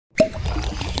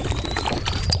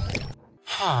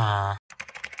Hello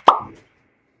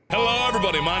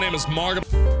everybody, my name is Margaret.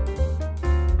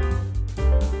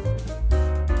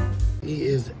 He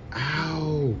is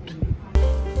out.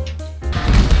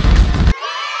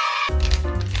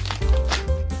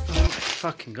 Oh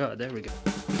fucking god, there we go.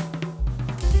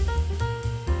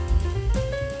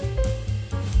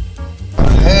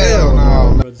 Hell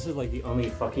no. Bro, this is like the only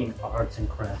fucking arts and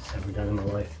crafts I've ever done in my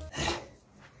life.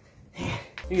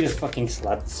 You just fucking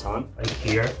slap this on right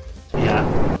here. Yeah.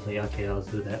 Okay, let's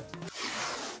do that.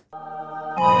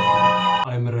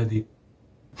 I'm ready.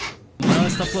 My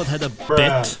last upload had a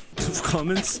bit of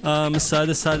comments, so I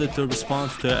decided to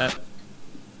respond to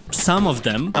some of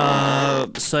them.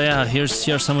 So yeah, here's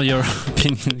some of your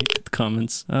opinionated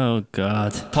comments. Oh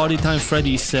god. Party Time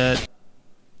Freddy said,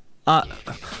 I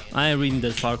ain't reading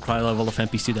that Far Cry level of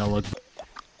NPC dialogue.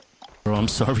 Bro, I'm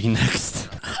sorry, next.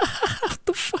 What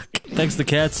the fuck? Text the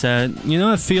Cat said, you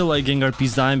know, I feel like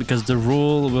GengRP's dying because the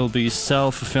rule will be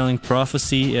self-fulfilling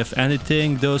prophecy. If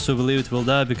anything, those who believe it will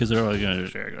die because they're all gonna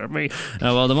GengRP.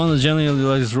 Well, the one that genuinely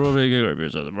likes rule GengRP,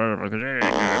 so the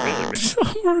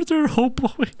murder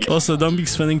hobo. Also, don't be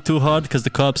spinning too hard because the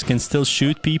cops can still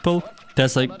shoot people.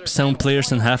 That's like 7 players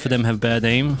and half of them have bad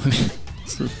aim.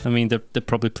 I mean, they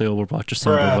probably play Overwatch or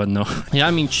something, but no. Yeah,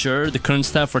 I mean, sure, the current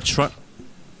staff are trying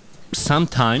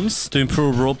sometimes to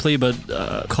improve roleplay, but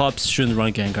cops shouldn't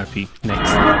run GengRP.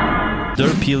 Next.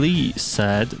 Derpily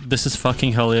said, this is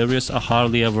fucking hilarious. I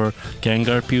hardly ever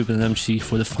GengRP with an MC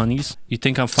for the funnies. You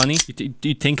think I'm funny?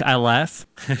 You think I laugh?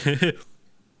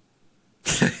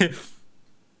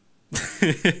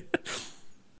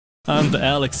 And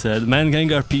Alex said, man,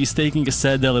 GengRP is taking a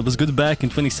sad L. It was good back in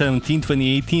 2017,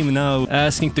 2018, and now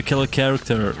asking to kill a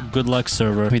character. Good luck,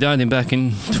 server. We died him back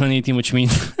in 2018, which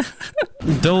means...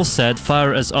 Dole said,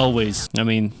 fire as always. I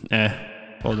mean,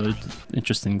 although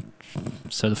interesting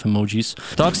set of emojis.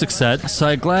 Toxic said, so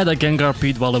I'm glad I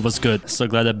GengRP'd while it was good. So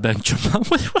glad I banged your mom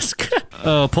when it was good.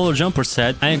 Polar Jumper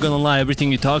said, I ain't gonna lie,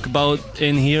 everything you talk about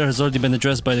in here has already been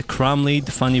addressed by the Cram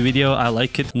lead. Funny video, I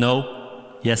like it.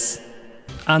 No. Yes.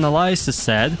 Analysis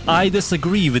said, I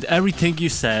disagree with everything you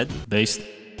said. Based.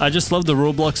 I just love the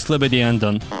Roblox clip at the end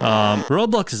on.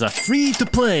 Roblox is a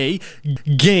free-to-play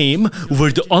game where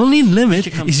the only limit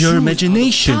is your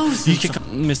imagination.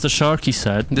 Mr. Sharky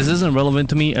said, this isn't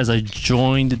relevant to me as I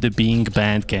joined the Being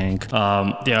Banned gang.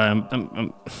 Yeah,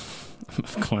 I'm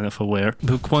kind of aware.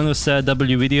 Bukwano said,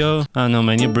 W video. I don't know,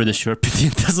 man, you're British, your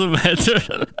opinion doesn't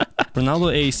matter.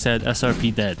 Ronaldo A said,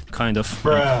 SRP dead. Kind of.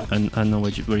 I don't know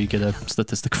where you get a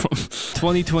statistic from.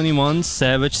 2021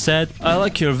 Savage said, I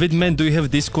like your vid, man. Do you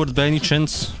have Discord by any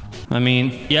chance? I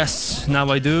mean, yes, now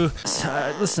I do.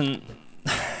 Listen,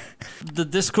 the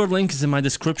Discord link is in my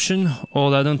description,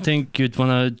 although I don't think you'd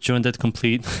wanna join that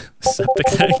complete septic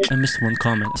tank. I missed one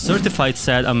comment. Certified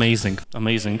said, amazing.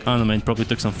 Amazing. I don't know, man, probably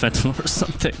took some fentanyl or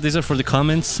something. These are for the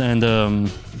comments, and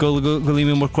go leave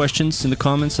me more questions in the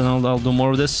comments, and I'll do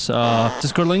more of this.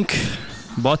 Discord link,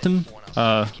 bottom.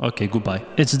 Okay, goodbye.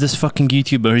 It's this fucking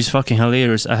YouTuber, he's fucking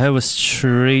hilarious. I have a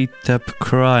straight up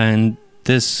cry, and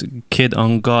this kid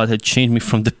on God had changed me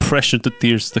from depression to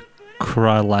tears to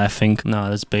cry laughing. Nah,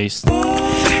 that's based.